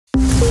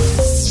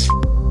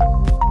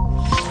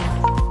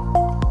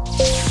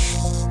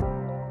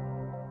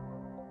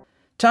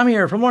Tom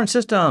here from Lawrence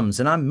Systems,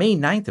 and on May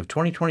 9th of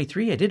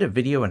 2023, I did a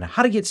video on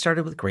how to get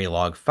started with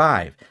Graylog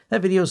 5.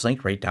 That video is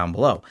linked right down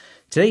below.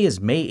 Today is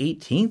May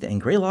 18th,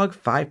 and Graylog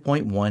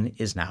 5.1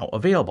 is now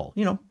available.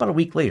 You know, about a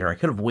week later. I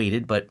could have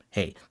waited, but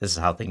hey, this is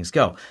how things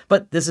go.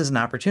 But this is an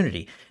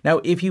opportunity.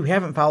 Now, if you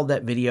haven't followed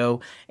that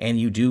video and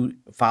you do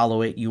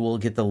follow it, you will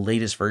get the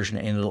latest version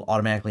and it'll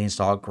automatically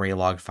install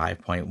Graylog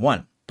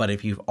 5.1. But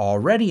if you've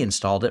already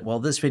installed it, well,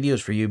 this video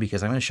is for you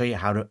because I'm going to show you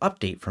how to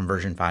update from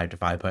version 5 to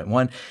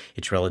 5.1.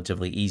 It's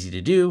relatively easy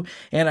to do,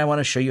 and I want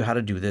to show you how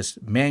to do this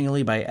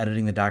manually by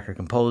editing the Docker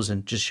Compose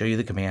and just show you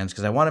the commands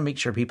because I want to make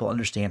sure people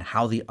understand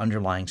how the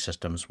underlying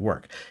systems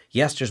work.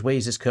 Yes, there's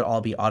ways this could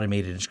all be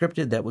automated and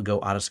scripted that would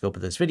go out of scope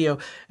of this video,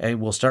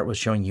 and we'll start with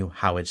showing you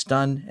how it's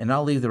done, and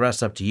I'll leave the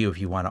rest up to you if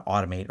you want to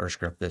automate or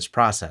script this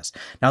process.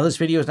 Now, this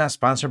video is not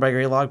sponsored by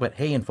Graylog, but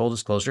hey, in full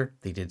disclosure,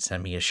 they did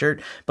send me a shirt,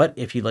 but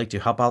if you'd like to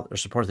help out or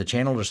support the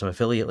channel, there's some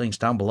affiliate links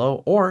down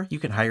below, or you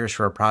can hire us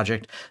for a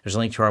project. There's a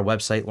link to our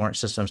website,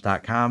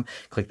 lawrencesystems.com.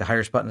 Click the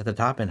Hire Us button at the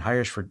top and hire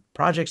us for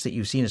projects that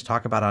you've seen us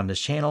talk about on this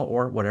channel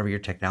or whatever your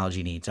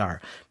technology needs are.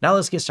 Now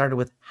let's get started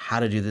with how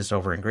to do this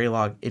over in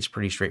Graylog. It's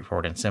pretty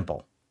straightforward and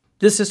simple.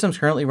 This system's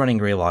currently running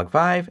Graylog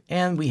 5,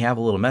 and we have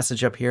a little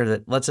message up here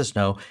that lets us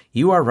know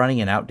you are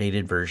running an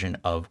outdated version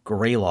of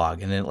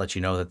Graylog, and then it lets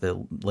you know that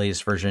the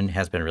latest version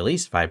has been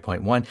released,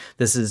 5.1.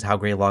 This is how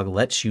Graylog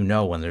lets you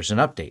know when there's an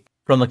update.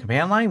 From the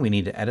command line, we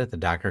need to edit the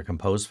Docker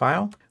Compose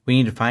file. We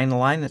need to find the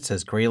line that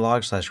says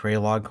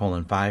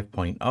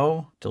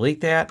Graylog/Graylog:5.0,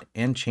 delete that,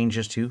 and change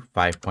this to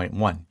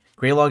 5.1.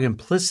 Graylog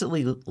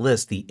implicitly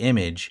lists the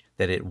image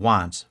that it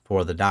wants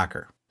for the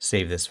Docker.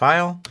 Save this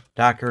file,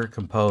 Docker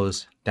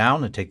Compose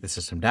down to take the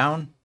system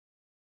down.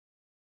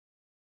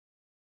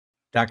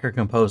 Docker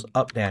Compose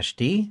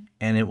up-D,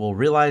 and it will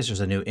realize there's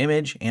a new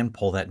image and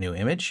pull that new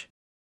image.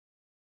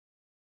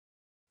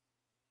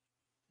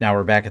 Now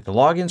we're back at the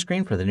login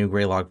screen for the new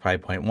Graylog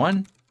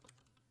 5.1.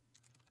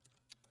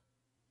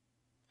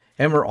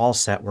 And we're all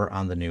set. We're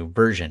on the new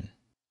version.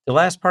 The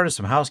last part is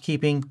some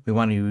housekeeping. We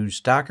want to use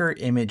Docker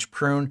image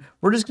prune.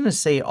 We're just going to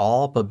say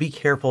all, but be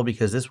careful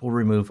because this will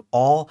remove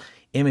all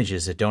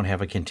images that don't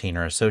have a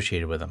container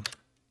associated with them.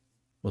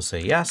 We'll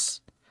say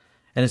yes,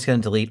 and it's going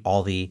to delete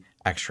all the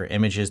extra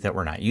images that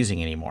we're not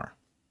using anymore.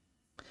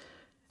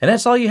 And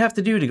that's all you have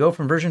to do to go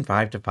from version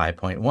 5 to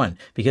 5.1,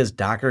 because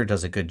Docker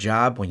does a good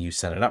job when you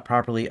set it up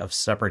properly of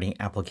separating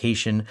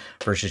application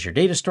versus your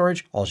data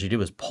storage. All you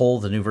do is pull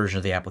the new version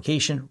of the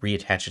application,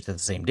 reattach it to the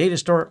same data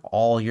store.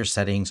 All your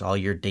settings, all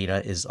your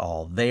data is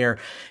all there,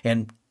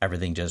 and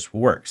everything just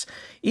works.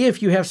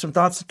 If you have some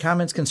thoughts,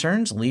 comments,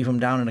 concerns, leave them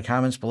down in the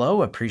comments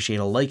below. Appreciate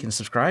a like and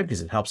subscribe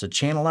because it helps the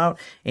channel out.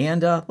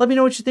 And let me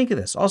know what you think of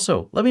this.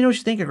 Also, let me know what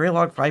you think of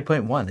Graylog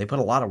 5.1. They put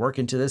a lot of work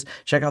into this.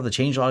 Check out the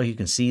changelog. You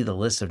can see the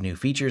list of new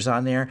features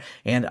on there.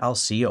 And I'll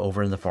see you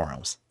over in the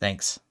forums.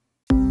 Thanks.